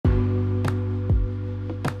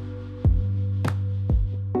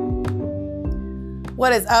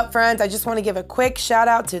What is up, friends? I just want to give a quick shout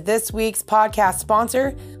out to this week's podcast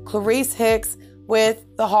sponsor, Clarice Hicks with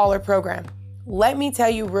the Holler program. Let me tell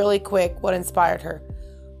you really quick what inspired her.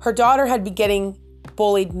 Her daughter had been getting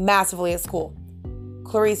bullied massively at school.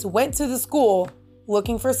 Clarice went to the school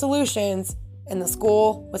looking for solutions, and the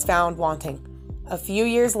school was found wanting. A few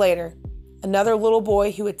years later, another little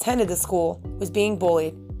boy who attended the school was being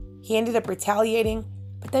bullied. He ended up retaliating,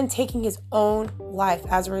 but then taking his own life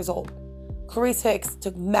as a result. Clarice Hicks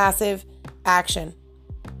took massive action.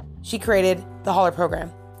 She created the Holler program,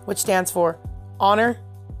 which stands for Honor,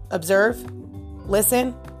 Observe,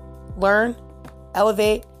 Listen, Learn,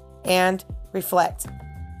 Elevate, and Reflect.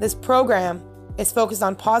 This program is focused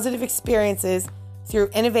on positive experiences through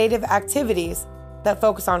innovative activities that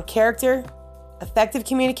focus on character, effective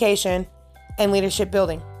communication, and leadership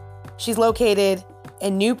building. She's located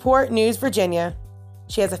in Newport News, Virginia.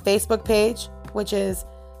 She has a Facebook page, which is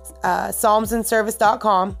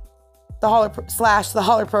psalmsandservice.com, the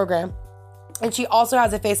Holler program. And she also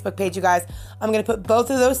has a Facebook page, you guys. I'm going to put both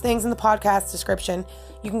of those things in the podcast description.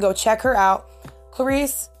 You can go check her out.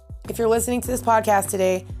 Clarice, if you're listening to this podcast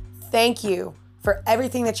today, thank you for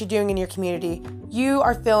everything that you're doing in your community. You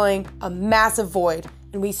are filling a massive void,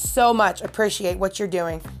 and we so much appreciate what you're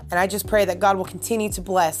doing. And I just pray that God will continue to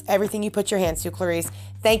bless everything you put your hands to, Clarice.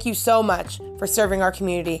 Thank you so much for serving our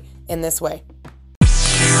community in this way.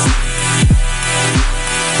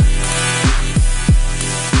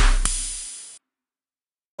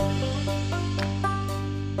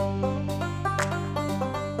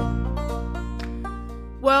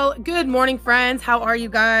 Well, good morning, friends. How are you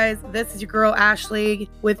guys? This is your girl, Ashley,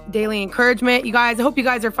 with Daily Encouragement. You guys, I hope you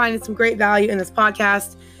guys are finding some great value in this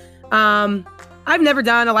podcast. I've never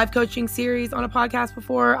done a life coaching series on a podcast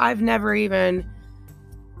before. I've never even,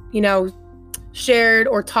 shared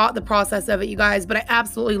or taught the process of it, you guys, but I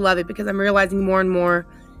absolutely love it because I'm realizing more and more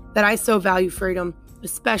that I so value freedom,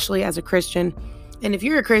 especially as a Christian. And if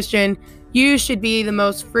you're a Christian, you should be the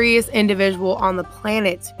most freest individual on the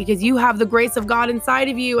planet because you have the grace of God inside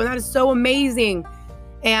of you, and that is so amazing.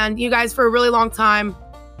 And you guys, for a really long time,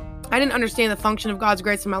 I didn't understand the function of God's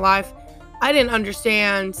grace in my life. I didn't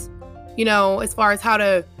understand, as far as how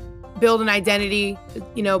to build an identity,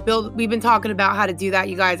 we've been talking about how to do that,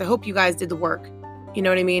 you guys. I hope you guys did the work. You know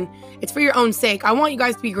what I mean? It's for your own sake. I want you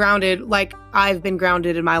guys to be grounded like I've been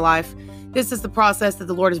grounded in my life. This is the process that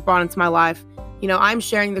the Lord has brought into my life. I'm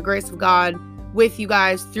sharing the grace of God with you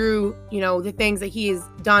guys through, the things that He has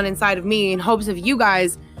done inside of me in hopes of you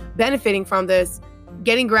guys benefiting from this,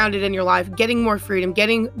 getting grounded in your life, getting more freedom,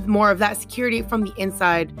 getting more of that security from the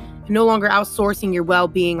inside, and no longer outsourcing your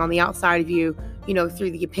well-being on the outside of you,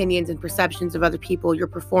 through the opinions and perceptions of other people, your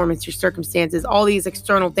performance, your circumstances, all these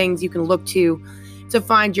external things you can look to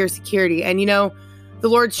find your security. And, the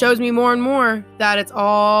Lord shows me more and more that it's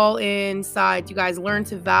all inside. You guys learn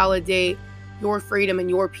to validate your freedom and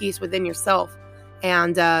your peace within yourself.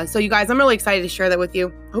 And so you guys, I'm really excited to share that with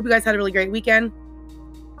you. I hope you guys had a really great weekend.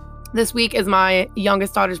 This week is my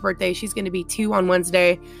youngest daughter's birthday. She's going to be 2 on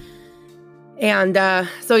Wednesday. And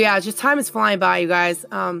so yeah, it's just time is flying by, you guys.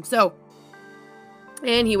 So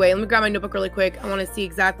anyway, let me grab my notebook really quick. I want to see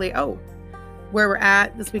exactly, where we're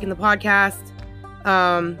at this week in the podcast.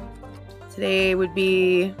 Today would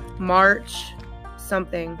be March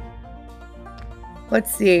something.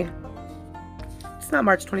 Let's see. It's not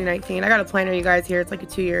March 2019. I got a planner, you guys, here. It's like a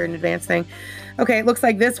 2-year in advance thing. Okay, it looks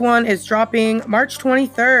like this one is dropping March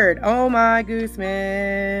 23rd. Oh my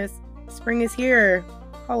goodness. Spring is here.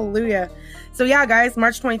 Hallelujah. So yeah, guys,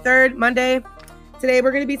 March 23rd, Monday. Today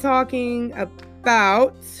we're going to be talking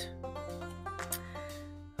about...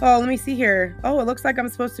 let me see here. It looks like I'm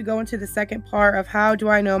supposed to go into the second part of how do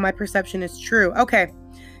I know my perception is true. Okay.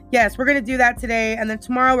 Yes, we're going to do that today. And then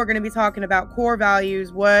tomorrow we're going to be talking about core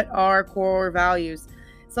values. What are core values?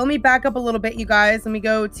 So let me back up a little bit, you guys. Let me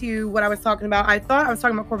go to what I was talking about. I thought I was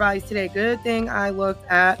talking about core values today. Good thing I looked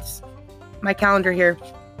at my calendar here.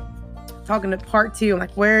 Talking to part 2. I'm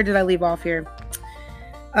like, where did I leave off here?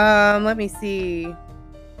 Let me see.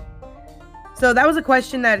 So that was a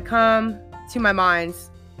question that had come to my mind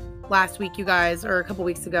last week, you guys, or a couple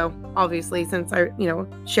weeks ago, obviously, since I,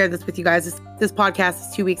 shared this with you guys. This podcast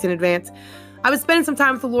is 2 weeks in advance. I was spending some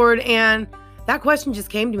time with the Lord, and that question just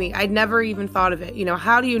came to me. I'd never even thought of it.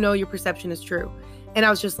 How do you know your perception is true? And I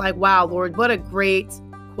was just like, wow, Lord, what a great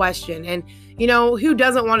question. And, who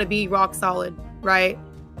doesn't want to be rock solid, right?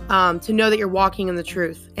 To know that you're walking in the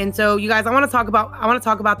truth. And so, you guys, I want to talk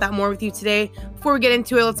about that more with you today. Before we get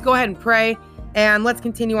into it, let's go ahead and pray, and let's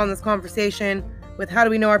continue on this conversation with how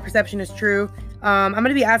do we know our perception is true. I'm going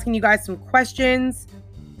to be asking you guys some questions,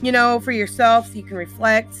 for yourself so you can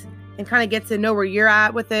reflect and kind of get to know where you're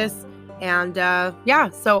at with this. And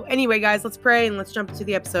so anyway, guys, let's pray and let's jump into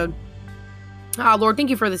the episode. Lord, thank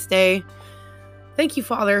you for this day. Thank you,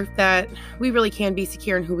 Father, that we really can be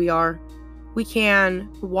secure in who we are. We can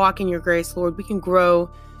walk in your grace, Lord. We can grow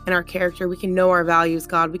in our character. We can know our values,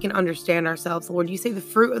 God. We can understand ourselves, Lord. You say the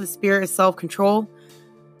fruit of the Spirit is self-control.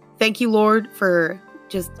 Thank you, Lord, for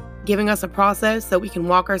just giving us a process that we can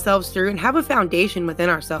walk ourselves through and have a foundation within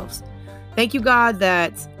ourselves. Thank you, God,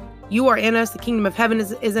 that you are in us. The kingdom of heaven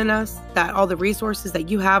is in us, that all the resources that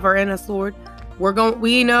you have are in us, Lord.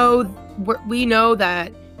 We know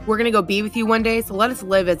that we're going to go be with you one day. So let us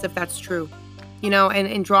live as if that's true,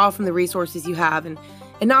 and draw from the resources you have and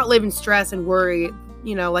not live in stress and worry,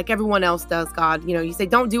 like everyone else does, God. You say,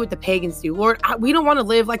 don't do what the pagans do. Lord, we don't want to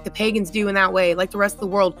live like the pagans do in that way, like the rest of the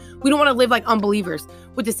world. We don't want to live like unbelievers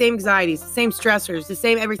with the same anxieties, the same stressors, the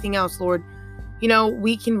same everything else, Lord.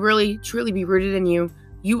 We can really, truly be rooted in you.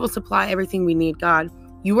 You will supply everything we need, God.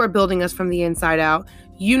 You are building us from the inside out.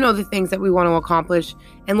 You know the things that we want to accomplish.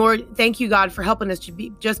 And Lord, thank you, God, for helping us to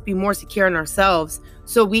be more secure in ourselves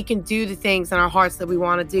so we can do the things in our hearts that we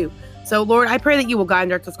want to do. So, Lord, I pray that you will guide and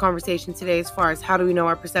direct this conversation today as far as how do we know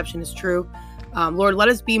our perception is true. Lord, let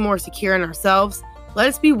us be more secure in ourselves. Let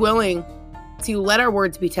us be willing to let our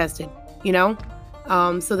words be tested,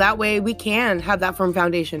 so that way we can have that firm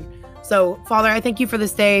foundation. So, Father, I thank you for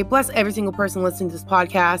this day. Bless every single person listening to this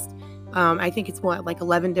podcast. I think it's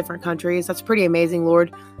 11 different countries. That's pretty amazing,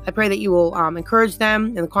 Lord. I pray that you will encourage them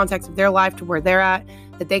in the context of their life to where they're at,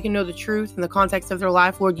 that they can know the truth in the context of their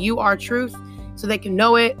life. Lord, you are truth, so they can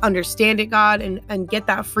know it, understand it, God, and get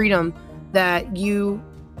that freedom that you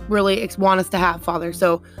really want us to have, Father.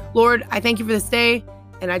 So, Lord, I thank you for this day,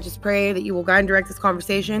 and I just pray that you will guide and direct this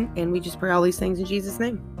conversation, and we just pray all these things in Jesus'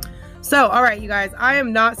 name. So, all right, you guys, I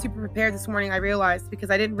am not super prepared this morning, I realized, because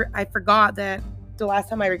I forgot that the last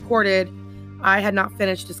time I recorded, I had not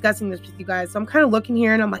finished discussing this with you guys. So I'm kind of looking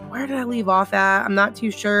here and I'm like, where did I leave off at? I'm not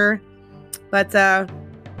too sure. But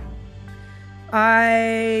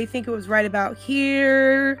I think it was right about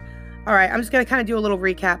here. All right, I'm just going to kind of do a little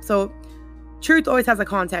recap. So truth always has a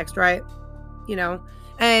context, right?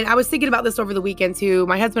 And I was thinking about this over the weekend too.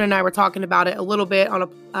 My husband and I were talking about it a little bit on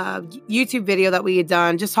a YouTube video that we had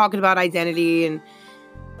done, just talking about identity and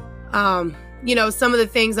some of the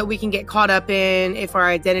things that we can get caught up in if our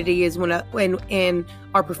identity is when in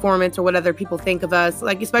our performance or what other people think of us,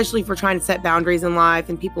 like especially if we're trying to set boundaries in life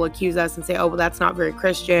and people accuse us and say, oh, well, that's not very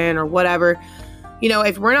Christian or whatever.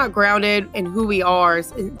 If we're not grounded in who we are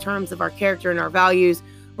in terms of our character and our values,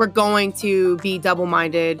 we're going to be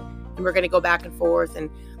double-minded and we're going to go back and forth.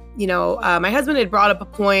 And, my husband had brought up a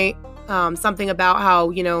point, something about how,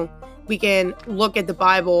 we can look at the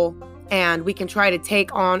Bible and we can try to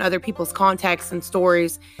take on other people's contexts and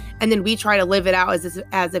stories, and then we try to live it out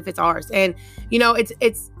as if it's ours. And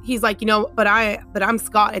he's like, but I'm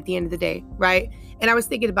Scott at the end of the day, right? And I was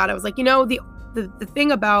thinking about it. I was like, the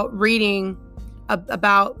thing about reading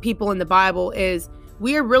about people in the Bible is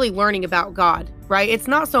we are really learning about God, right? It's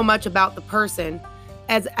not so much about the person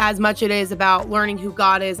as much it is about learning who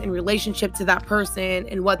God is in relationship to that person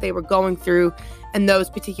and what they were going through in those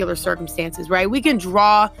particular circumstances, right? We can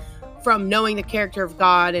draw from knowing the character of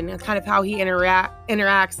God and kind of how he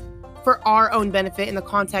interacts for our own benefit in the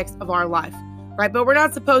context of our life, right? But we're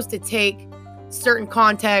not supposed to take certain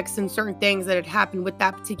contexts and certain things that had happened with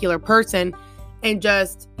that particular person and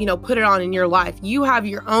just, put it on in your life. You have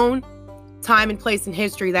your own time and place in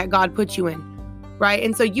history that God put you in, right?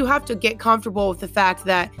 And so you have to get comfortable with the fact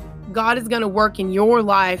that God is going to work in your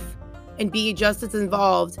life and be just as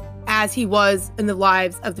involved as he was in the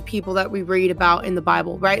lives of the people that we read about in the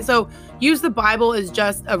Bible, right? So use the Bible as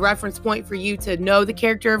just a reference point for you to know the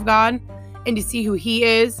character of God and to see who he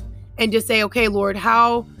is and just say, okay, Lord,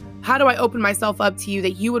 how do I open myself up to you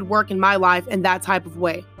that you would work in my life in that type of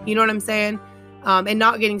way? You know what I'm saying? And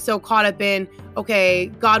not getting so caught up in, okay,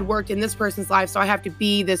 God worked in this person's life, so I have to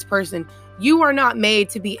be this person. You are not made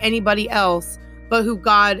to be anybody else but who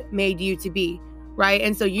God made you to be, right?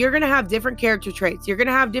 And so you're going to have different character traits. You're going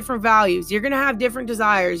to have different values. You're going to have different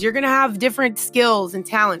desires. You're going to have different skills and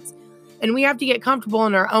talents. And we have to get comfortable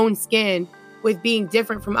in our own skin with being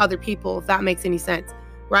different from other people, if that makes any sense,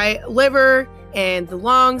 right? Liver and the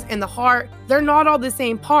lungs and the heart, they're not all the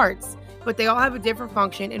same parts, but they all have a different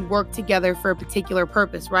function and work together for a particular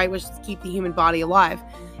purpose, right? Which is to keep the human body alive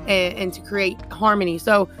and to create harmony.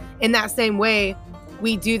 So in that same way,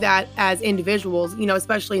 we do that as individuals,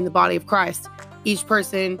 especially in the body of Christ. Each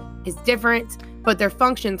person is different, but their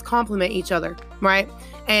functions complement each other, right?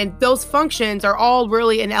 And those functions are all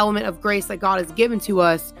really an element of grace that God has given to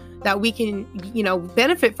us that we can,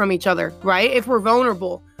 benefit from each other, right? If we're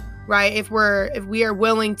vulnerable, right? If we are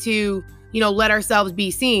willing to, let ourselves be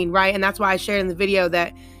seen, right? And that's why I shared in the video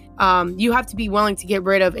that you have to be willing to get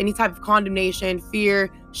rid of any type of condemnation, fear,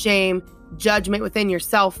 shame, judgment within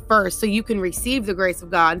yourself first, so you can receive the grace of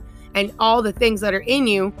God and all the things that are in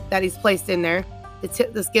you that He's placed in there,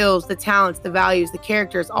 the skills, the talents, the values, the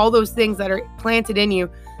characters, all those things that are planted in you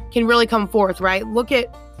can really come forth, right? Look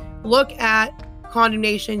at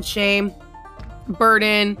condemnation, shame,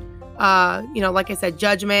 burden, like I said,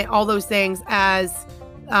 judgment, all those things as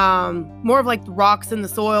more of like the rocks in the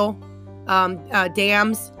soil,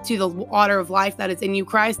 dams to the water of life that is in you.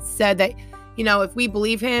 Christ said that, if we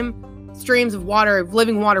believe Him, streams of water, of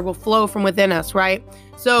living water will flow from within us, right?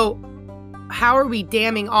 So how are we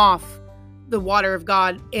damming off the water of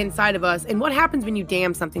God inside of us? And what happens when you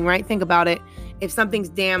dam something, right? Think about it. If something's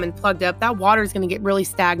dammed and plugged up, that water is going to get really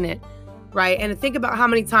stagnant, right? And think about how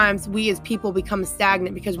many times we as people become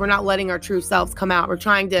stagnant because we're not letting our true selves come out. We're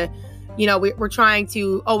trying to, we're trying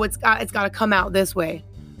to, it's got to come out this way,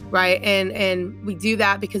 right? And we do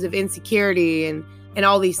that because of insecurity and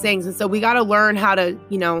all these things. And so we got to learn how to,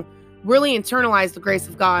 really internalize the grace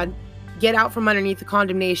of God, get out from underneath the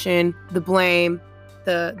condemnation, the blame,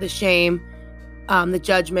 the shame, the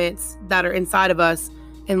judgments that are inside of us,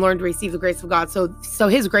 and learn to receive the grace of God. So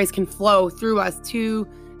His grace can flow through us to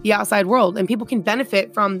the outside world, and people can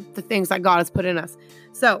benefit from the things that God has put in us.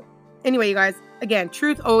 So anyway, you guys, again,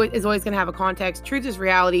 truth is always going to have a context. Truth is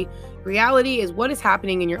reality. Reality is what is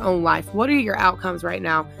happening in your own life. What are your outcomes right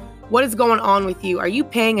now? What is going on with you? Are you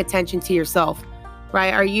paying attention to yourself,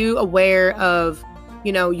 right? Are you aware of,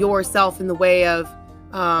 yourself in the way of,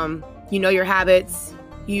 your habits,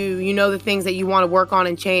 you know the things that you want to work on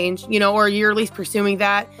and change, or you're at least pursuing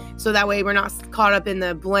that. So that way we're not caught up in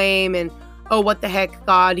the blame and, oh, what the heck,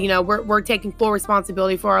 God, we're taking full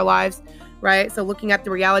responsibility for our lives, right? So looking at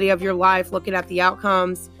the reality of your life, looking at the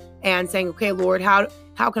outcomes and saying, okay, Lord, how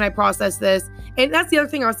can I process this? And that's the other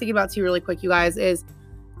thing I was thinking about too, really quick, you guys, is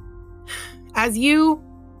as you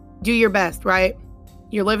do your best, right?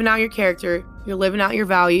 You're living out your character, you're living out your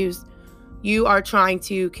values, you are trying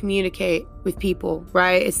to communicate with people,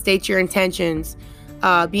 right? State your intentions,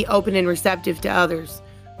 be open and receptive to others,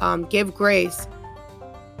 give grace.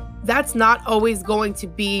 That's not always going to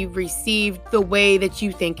be received the way that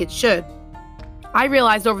you think it should. I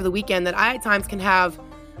realized over the weekend that I at times can have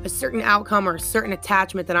a certain outcome or a certain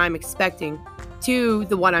attachment that I'm expecting to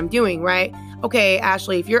what I'm doing, right? Okay,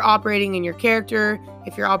 Ashley, if you're operating in your character,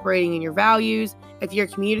 if you're operating in your values, if you're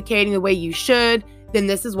communicating the way you should, then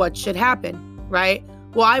this is what should happen, right?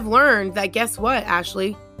 Well, I've learned that, guess what,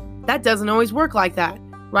 Ashley? That doesn't always work like that,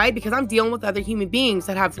 right? Because I'm dealing with other human beings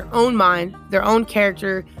that have their own mind, their own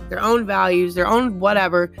character, their own values, their own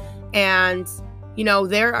whatever. And,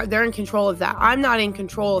 they're in control of that. I'm not in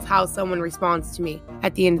control of how someone responds to me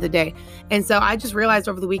at the end of the day. And so I just realized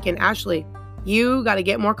over the weekend, Ashley, you got to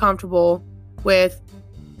get more comfortable with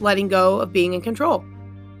letting go of being in control,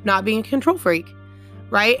 not being a control freak,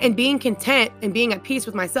 right? And being content and being at peace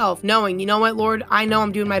with myself, knowing, you know what, Lord, I know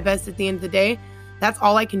I'm doing my best at the end of the day. That's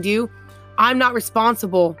all I can do. I'm not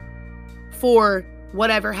responsible for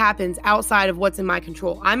whatever happens outside of what's in my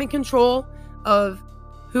control. I'm in control of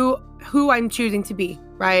who I'm choosing to be,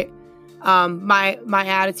 right? My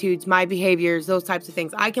attitudes, my behaviors, those types of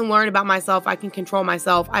things. I can learn about myself. I can control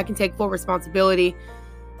myself. I can take full responsibility.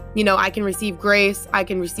 I can receive grace. I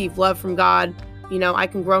can receive love from God. I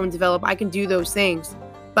can grow and develop. I can do those things.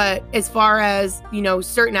 But as far as,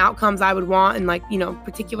 certain outcomes I would want in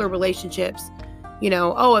particular relationships,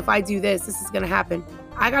 if I do this is going to happen.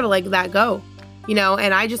 I got to let that go,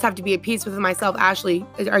 and I just have to be at peace with myself. Ashley,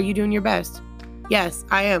 are you doing your best? Yes,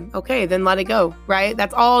 I am. Okay, then let it go, right?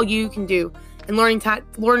 That's all you can do. And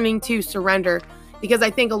learning to surrender. Because I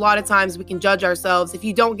think a lot of times we can judge ourselves. If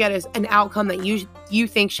you don't get an outcome that you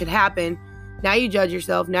think should happen, now you judge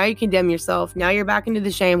yourself. Now you condemn yourself. Now you're back into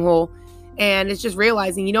the shame hole. And it's just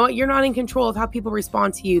realizing, you know what? You're not in control of how people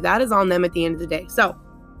respond to you. That is on them at the end of the day. So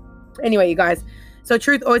anyway, you guys. So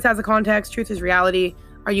truth always has a context. Truth is reality.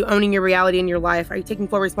 Are you owning your reality in your life? Are you taking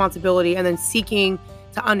full responsibility and then seeking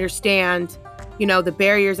to understand, the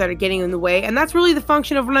barriers that are getting in the way? And that's really the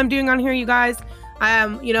function of what I'm doing on here, you guys. I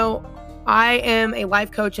am a life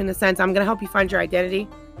coach in the sense I'm going to help you find your identity.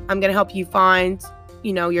 I'm going to help you find,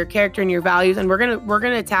 your character and your values. And we're going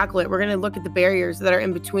to tackle it. We're going to look at the barriers that are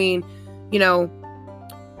in between.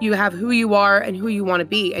 You have who you are and who you want to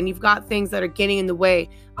be. And you've got things that are getting in the way.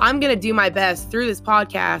 I'm going to do my best through this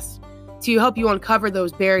podcast to help you uncover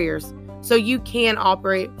those barriers so you can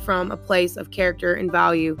operate from a place of character and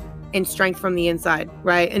value and strength from the inside,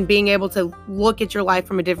 right? And being able to look at your life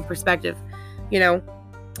from a different perspective,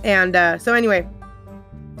 And so anyway,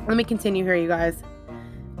 Let me continue here, you guys.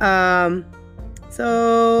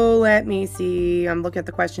 So let me see. I'm looking at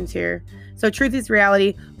the questions here. So truth is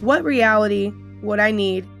reality. What reality would I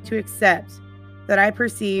need to accept that I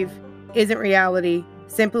perceive isn't reality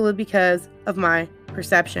simply because of my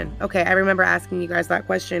perception? Okay, I remember asking you guys that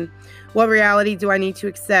question. What reality do I need to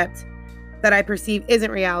accept that I perceive isn't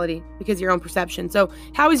reality because of your own perception? So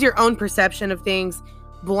how is your own perception of things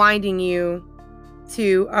blinding you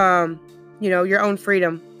to, your own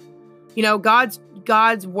freedom?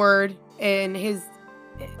 God's word and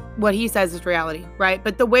what he says is reality, right?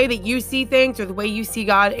 But the way that you see things or the way you see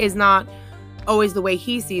God is not always the way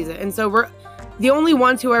he sees it. And so we're the only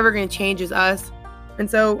ones who are ever going to change is us. And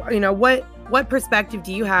so, what perspective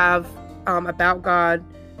do you have about God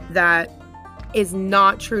that is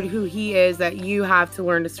not true to who he is, that you have to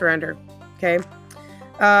learn to surrender? Okay.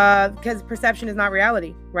 Because perception is not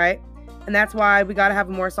reality, right? And that's why we got to have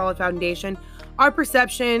a more solid foundation. Our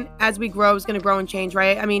perception as we grow is going to grow and change,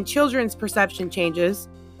 right? I mean, children's perception changes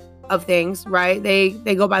of things, right? They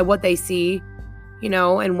go by what they see,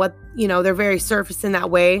 and what, they're very surface in that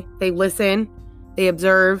way. They listen, they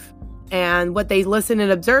observe, and what they listen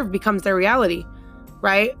and observe becomes their reality,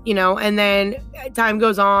 right? And then time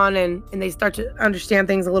goes on and they start to understand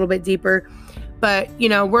things a little bit deeper. But,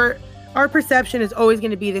 our perception is always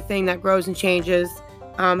going to be the thing that grows and changes.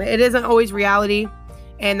 It isn't always reality.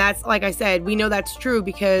 And that's, like I said, we know that's true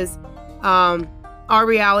because our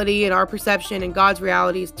reality and our perception and God's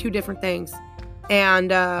reality is two different things.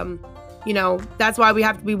 And, that's why we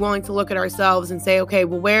have to be willing to look at ourselves and say, okay,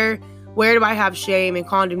 well, where do I have shame and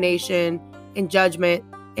condemnation and judgment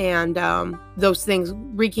and those things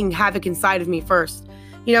wreaking havoc inside of me first?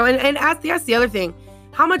 And that's the other thing.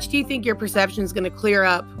 How much do you think your perception is going to clear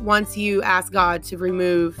up once you ask God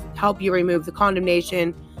to help you remove the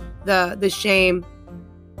condemnation, the shame,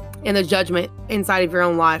 and the judgment inside of your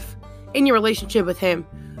own life in your relationship with him,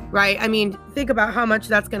 right? I mean, think about how much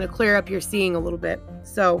that's going to clear up your seeing a little bit.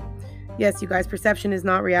 So yes, you guys, perception is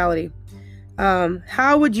not reality.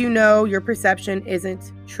 How would you know your perception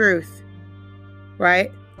isn't truth,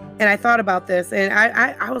 right? And I thought about this and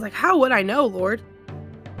I was like, how would I know, Lord?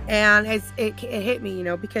 And it hit me,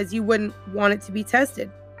 because you wouldn't want it to be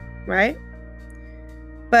tested, right?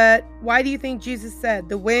 But why do you think Jesus said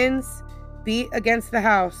the winds beat against the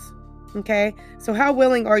house? Okay, so how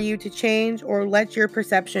willing are you to change or let your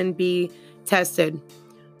perception be tested,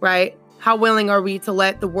 right? How willing are we to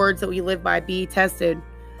let the words that we live by be tested?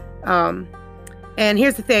 And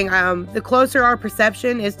here's the thing, the closer our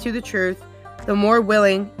perception is to the truth, the more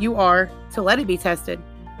willing you are to let it be tested,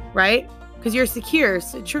 right? Because you're secure.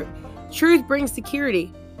 So truth brings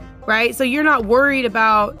security, right? So you're not worried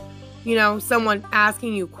about, someone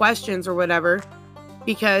asking you questions or whatever,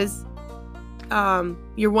 because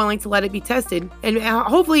you're willing to let it be tested. And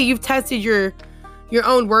hopefully you've tested your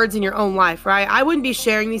own words in your own life, right? I wouldn't be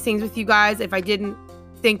sharing these things with you guys if I didn't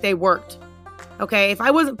think they worked. Okay, if I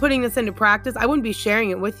wasn't putting this into practice, I wouldn't be sharing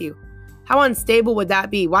it with you. How unstable would that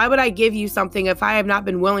be? Why would I give you something if I have not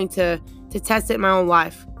been willing to test it in my own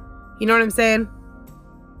life? You know what I'm saying?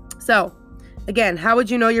 So, again, how would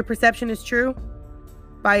you know your perception is true?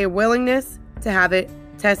 By your willingness to have it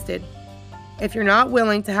tested. If you're not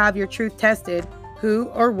willing to have your truth tested, who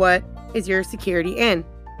or what is your security in?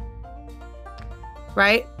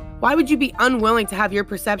 Right? Why would you be unwilling to have your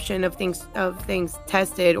perception of things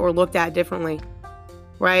tested or looked at differently?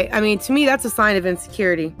 Right? I mean, to me, that's a sign of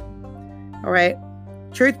insecurity. All right?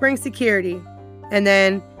 Truth brings security. And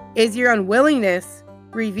then, is your unwillingness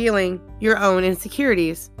revealing your own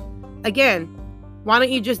insecurities? Again, why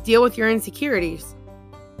don't you just deal with your insecurities?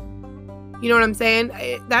 You know what I'm saying?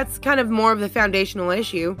 That's kind of more of the foundational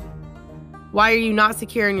issue. Why are you not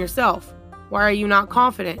secure in yourself? Why are you not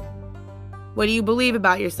confident? What do you believe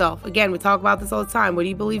about yourself? Again, we talk about this all the time. What do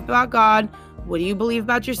you believe about God? What do you believe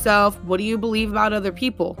about yourself? What do you believe about other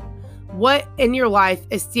people? What in your life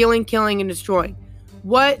is stealing, killing, and destroying?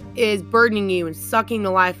 What is burdening you and sucking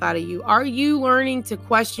the life out of you? Are you learning to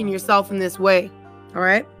question yourself in this way? All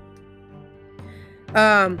right.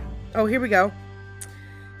 Here we go.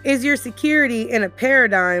 Is your security in a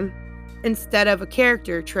paradigm instead of a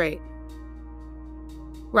character trait?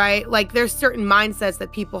 Right? Like there's certain mindsets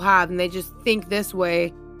that people have and they just think this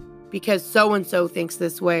way because so-and-so thinks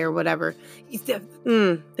this way or whatever.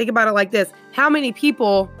 Think about it like this. How many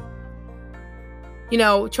people,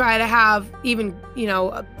 try to have even,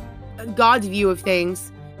 a God's view of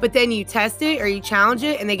things, but then you test it or you challenge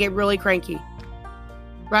it and they get really cranky.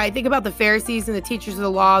 Right? Think about the Pharisees and the teachers of the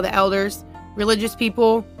law, the elders, religious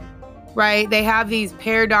people, right? They have these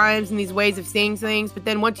paradigms and these ways of seeing things, but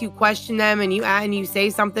then once you question them and you say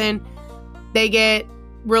something, they get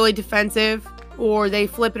really defensive, or they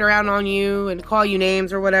flip it around on you and call you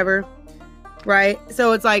names or whatever, right?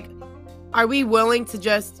 So it's like, are we willing to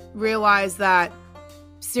just realize that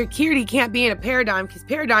security can't be in a paradigm, because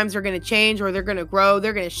paradigms are going to change, or they're going to grow,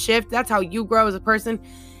 they're going to shift. That's how you grow as a person,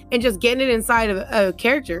 and just getting it inside of a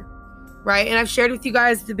character, right? And I've shared with you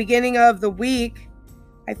guys at the beginning of the week,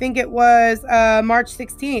 I think it was March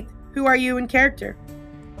 16th, who are you in character,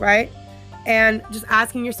 right? And just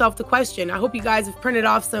asking yourself the question. I hope you guys have printed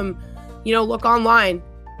off some, look online,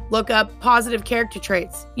 look up positive character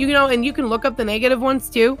traits, and you can look up the negative ones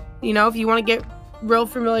too, if you want to get real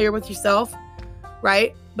familiar with yourself,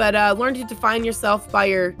 right? But learn to define yourself by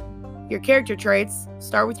your character traits.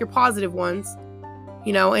 Start with your positive ones,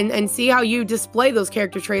 and see how you display those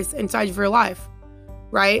character traits inside of your life,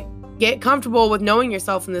 right? Get comfortable with knowing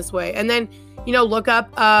yourself in this way. And then, look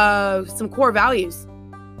up some core values.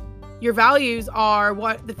 Your values are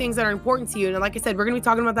the things that are important to you. And like I said, we're going to be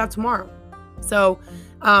talking about that tomorrow. So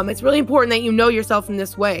it's really important that you know yourself in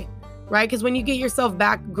this way, right? Because when you get yourself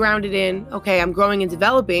back grounded in, okay, I'm growing and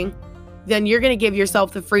developing, then you're going to give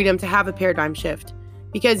yourself the freedom to have a paradigm shift.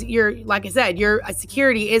 Because like I said, your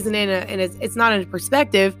security isn't it's not in a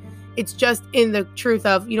perspective. It's just in the truth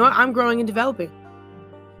of, I'm growing and developing,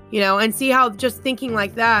 and see how just thinking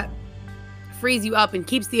like that frees you up and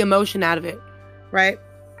keeps the emotion out of it, right?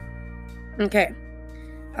 Okay.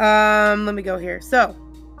 Let me go here. So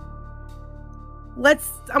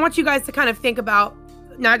I want you guys to kind of think about,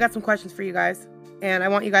 now I got some questions for you guys, and I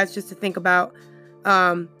want you guys just to think about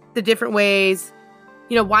the different ways,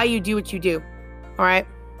 why you do what you do. All right.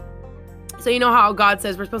 So you know how God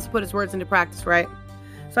says we're supposed to put his words into practice, right?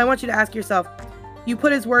 So I want you to ask yourself, you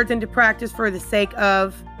put his words into practice for the sake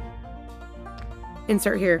of,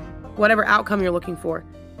 insert here, whatever outcome you're looking for.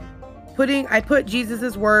 I put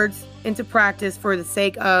Jesus's words into practice for the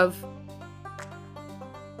sake of,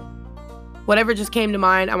 whatever just came to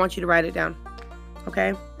mind. I want you to write it down.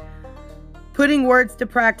 Okay. Putting words to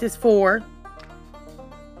practice for,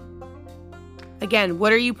 again,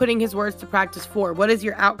 what are you putting his words to practice for? What is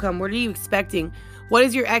your outcome? What are you expecting? What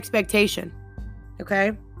is your expectation?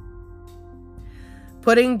 Okay.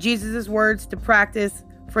 Putting Jesus's words to practice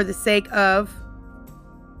for the sake of,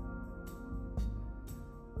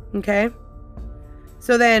 okay.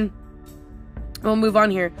 So then we'll move on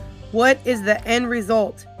here. What is the end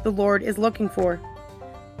result the Lord is looking for?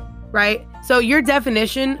 Right? So your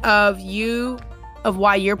definition of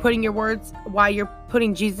why you're putting why you're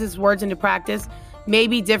putting Jesus' words into practice may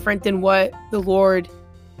be different than what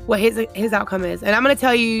his outcome is. And I'm going to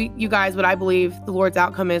tell you guys what I believe the Lord's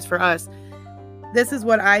outcome is for us. This is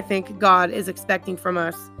what I think God is expecting from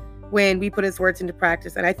us when we put his words into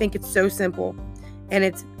practice. And I think it's so simple. And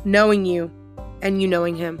it's knowing you and you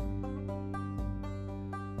knowing him.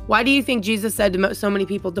 Why do you think Jesus said to so many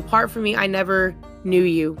people, "Depart from me, I never knew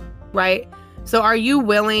you," right? So are you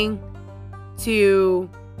willing to,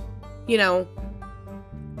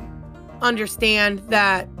 understand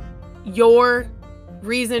that your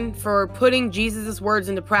reason for putting Jesus's words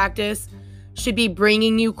into practice should be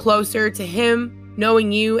bringing you closer to him,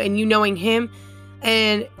 knowing you and you knowing him?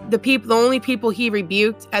 And the only people he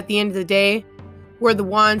rebuked at the end of the day were the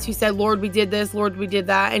ones who said, "Lord, we did this, Lord, we did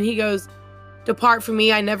that." And he goes, "Depart from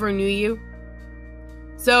me, I never knew you."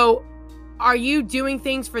 So are you doing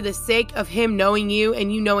things for the sake of him knowing you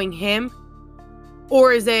and you knowing him?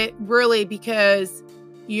 Or is it really because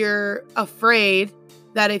you're afraid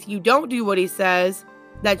that if you don't do what he says,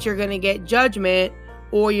 that you're going to get judgment,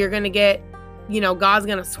 or you're going to get, God's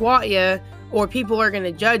going to swat you, or people are going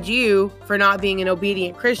to judge you for not being an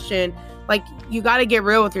obedient Christian? Like, you got to get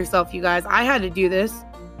real with yourself, you guys. I had to do this.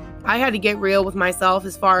 I had to get real with myself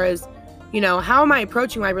as far as, how am I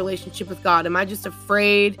approaching my relationship with God? Am I just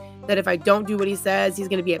afraid that if I don't do what he says, he's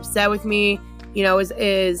going to be upset with me?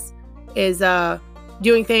 Is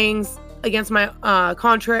doing things against my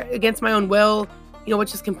against my own will,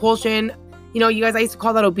 which is compulsion. You guys, I used to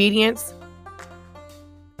call that obedience.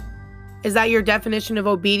 Is that your definition of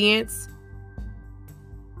obedience?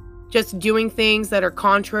 Just doing things that are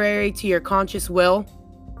contrary to your conscious will?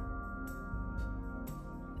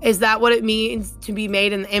 Is that what it means to be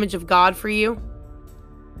made in the image of God for you?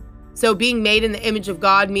 So being made in the image of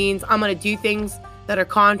God means I'm going to do things that are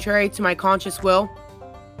contrary to my conscious will?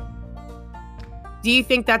 Do you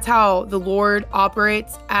think that's how the Lord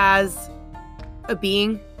operates as a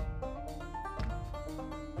being?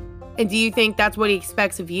 And do you think that's what he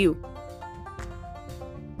expects of you?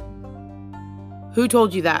 Who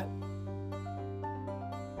told you that?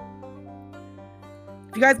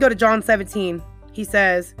 If you guys go to John 17, he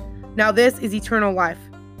says, "Now this is eternal life,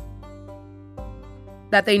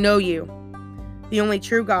 that they know you, the only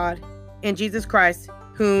true God, and Jesus Christ,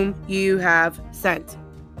 whom you have sent.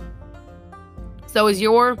 So is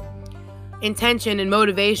your intention and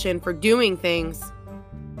motivation for doing things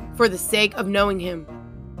for the sake of knowing him?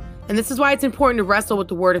 And this is why it's important to wrestle with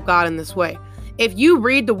the word of God in this way. If you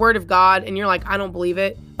read the word of God and you're like, I don't believe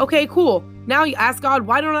it. Okay, cool. Now you ask God,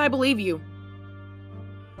 why don't I believe you?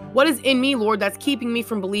 What is in me, Lord, that's keeping me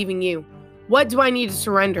from believing you? What do I need to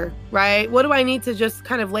surrender, right? What do I need to just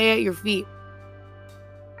kind of lay at your feet?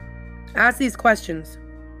 Ask these questions.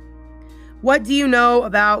 What do you know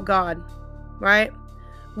about God, right?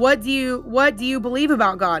 What do you believe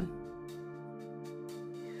about God?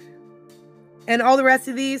 And all the rest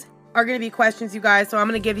of these are going to be questions, you guys. So I'm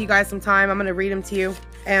going to give you guys some time. I'm going to read them to you.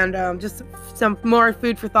 And just some more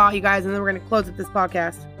food for thought, you guys. And then we're going to close up this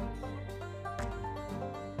podcast.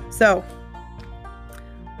 So,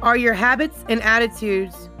 are your habits and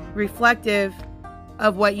attitudes reflective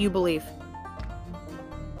of what you believe?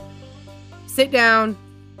 Sit down.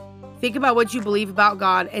 Think about what you believe about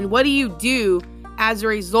God. And what do you do as a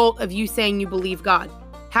result of you saying you believe God?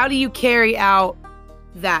 How do you carry out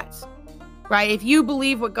that? Right? If you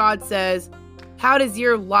believe what God says, how does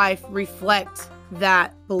your life reflect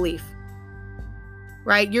that belief?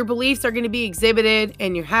 Right? Your beliefs are going to be exhibited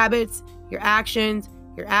in your habits, your actions,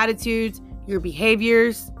 your attitudes, your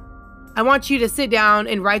behaviors. I want you to sit down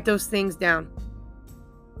and write those things down.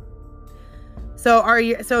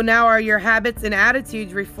 So now are your habits and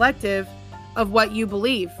attitudes reflective of what you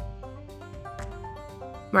believe?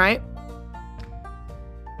 Right?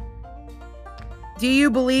 Do you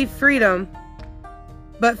believe freedom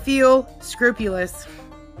but feel scrupulous?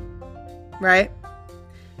 Right?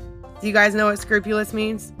 Do you guys know what scrupulous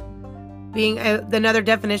means? Another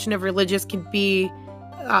definition of religious can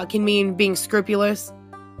mean being scrupulous,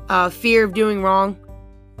 fear of doing wrong.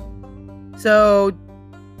 So,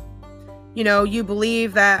 you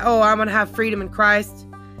believe that, I'm going to have freedom in Christ,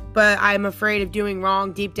 but I'm afraid of doing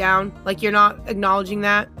wrong deep down. Like you're not acknowledging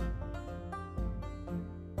that.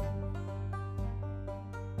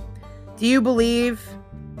 Do you believe,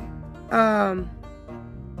 hold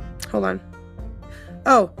on.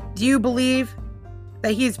 Do you believe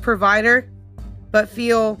that he's provider, but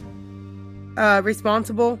feel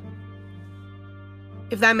responsible?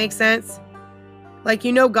 If that makes sense. Like,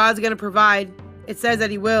 God's going to provide. It says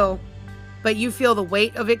that he will, but you feel the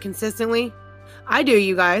weight of it consistently. I do,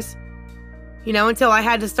 you guys. Until I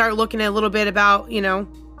had to start looking a little bit about,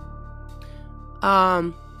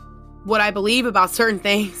 what I believe about certain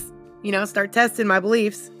things. Start testing my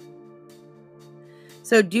beliefs.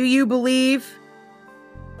 So do you believe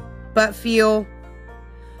but feel?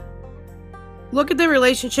 Look at the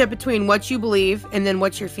relationship between what you believe and then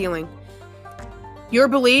what you're feeling. Your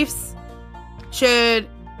beliefs are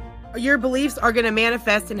going to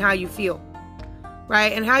manifest in how you feel,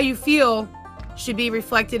 right? And how you feel should be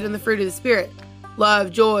reflected in the fruit of the Spirit.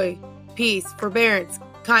 Love, joy, peace, forbearance,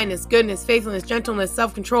 kindness, goodness, faithfulness, gentleness,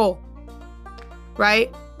 self-control, right?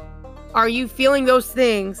 Are you feeling those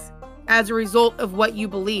things as a result of what you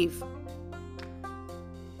believe?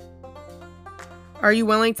 Are you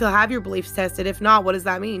willing to have your beliefs tested? If not, what does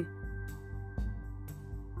that mean?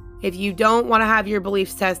 If you don't want to have your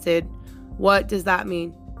beliefs tested, what does that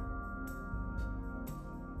mean?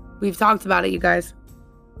 We've talked about it, you guys.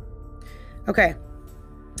 Okay.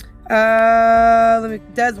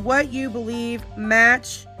 Does what you believe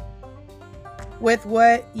match with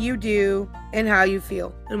what you do and how you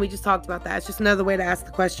feel? And we just talked about that. It's just another way to ask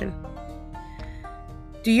the question.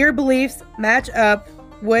 Do your beliefs match up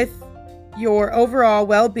with your overall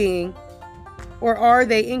well-being, or are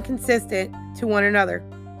they inconsistent to one another?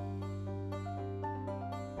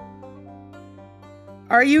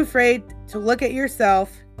 Are you afraid to look at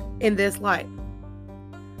yourself in this light?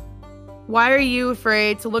 Why are you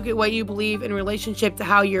afraid to look at what you believe in relationship to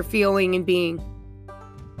how you're feeling and being?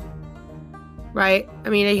 Right? I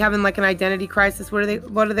mean, are you having like an identity crisis? What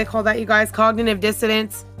do they call that, you guys? Cognitive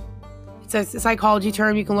dissonance. It's a psychology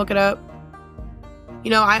term. You can look it up.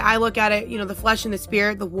 I look at it, the flesh and the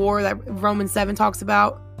spirit, the war that Romans 7 talks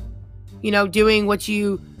about. Doing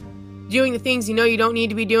the things you don't need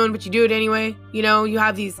to be doing, but you do it anyway. You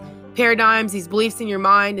have these paradigms, these beliefs in your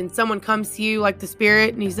mind, and someone comes to you like the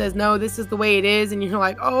Spirit and he says, no, this is the way it is. And you're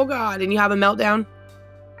like, oh God. And you have a meltdown.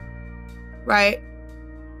 Right?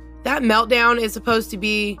 That meltdown is supposed to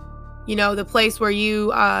be, the place where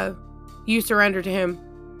you surrender to him.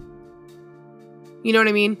 You know what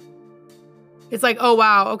I mean? It's like, oh,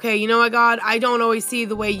 wow. Okay. You know what, God? I don't always see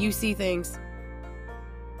the way you see things.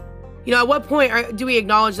 At what point do we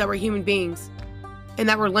acknowledge that we're human beings and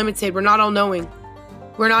that we're limited? We're not all knowing.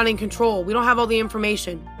 We're not in control. We don't have all the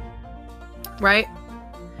information. right?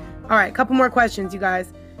 All right, a couple more questions, you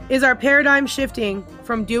guys. Is our paradigm shifting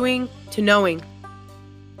from doing to knowing?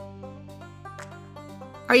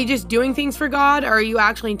 Are you just doing things for God, or are you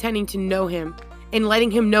actually intending to know him and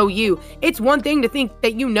letting him know you? It's one thing to think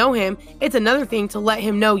that you know him. It's another thing to let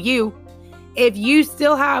him know you. If you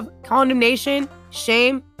still have condemnation,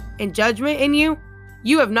 shame, and judgment in you,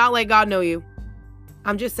 you have not let God know you.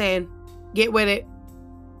 I'm just saying, get with it.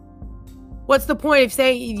 What's the point of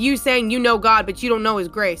saying you know God, but you don't know his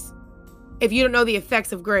grace? If you don't know the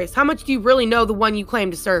effects of grace, how much do you really know the one you claim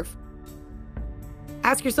to serve?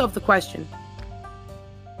 Ask yourself the question.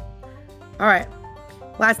 All right,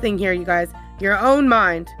 last thing here, you guys. Your own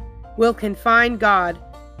mind will confine God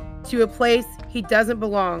to a place he doesn't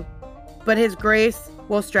belong, but his grace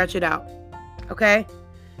will stretch it out. Okay?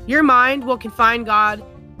 Your mind will confine God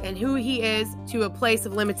and who he is to a place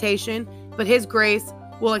of limitation, but his grace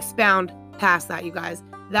will expound past that, you guys.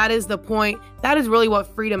 That is the point. That is really what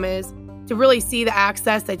freedom is. To really see the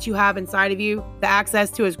access that you have inside of you, the access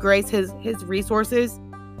to his grace, his resources,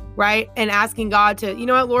 right? And asking God to, you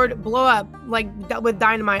know what, Lord, blow up like with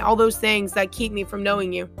dynamite, all those things that keep me from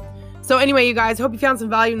knowing you. So anyway, you guys, hope you found some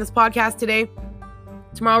value in this podcast today.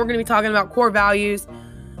 Tomorrow, we're going to be talking about core values,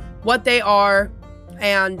 what they are,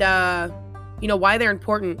 and, why they're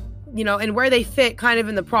important, and where they fit kind of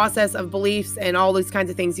in the process of beliefs and all these kinds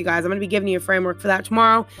of things, you guys. I'm going to be giving you a framework for that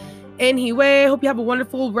tomorrow. Anyway, hope you have a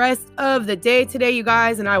wonderful rest of the day today, you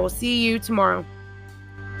guys, and I will see you tomorrow.